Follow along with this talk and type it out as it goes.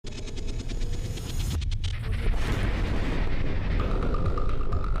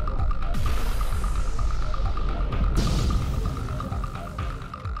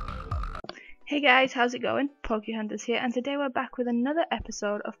Hey guys, how's it going? Hunters here, and today we're back with another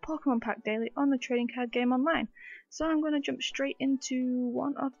episode of Pokemon Pack Daily on the trading card game online. So I'm going to jump straight into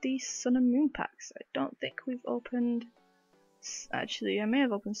one of these Sun and Moon packs. I don't think we've opened... Actually, I may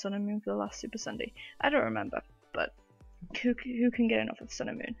have opened Sun and Moon for the last Super Sunday. I don't remember, but who can get enough of Sun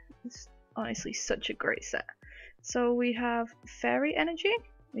and Moon? It's honestly such a great set. So we have Fairy Energy,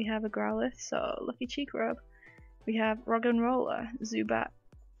 we have a Growlithe, so Lucky Cheek Robe, we have Roggenrola, Zubat,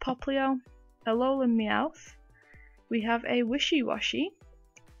 Poplio, Alolan Meowth, we have a Wishy-Washy,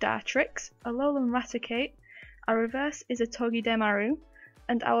 Dartrix, Alolan Raticate, our reverse is a Togedemaru,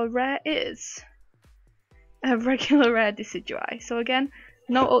 and our rare is a regular rare Decidueye. So again,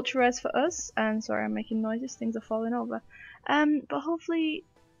 no ultra rares for us, and sorry I'm making noises, things are falling over. But hopefully,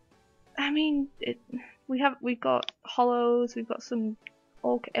 I mean, we've got holos, we've got some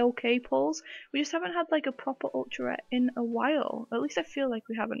okay pulls. We just haven't had like a proper ultra rare in a while. At least I feel like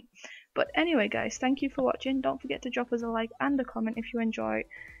we haven't. But anyway guys, thank you for watching. Don't forget to drop us a like and a comment if you enjoy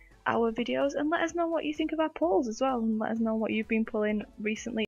our videos, and let us know what you think of our pulls as well, and let us know what you've been pulling recently.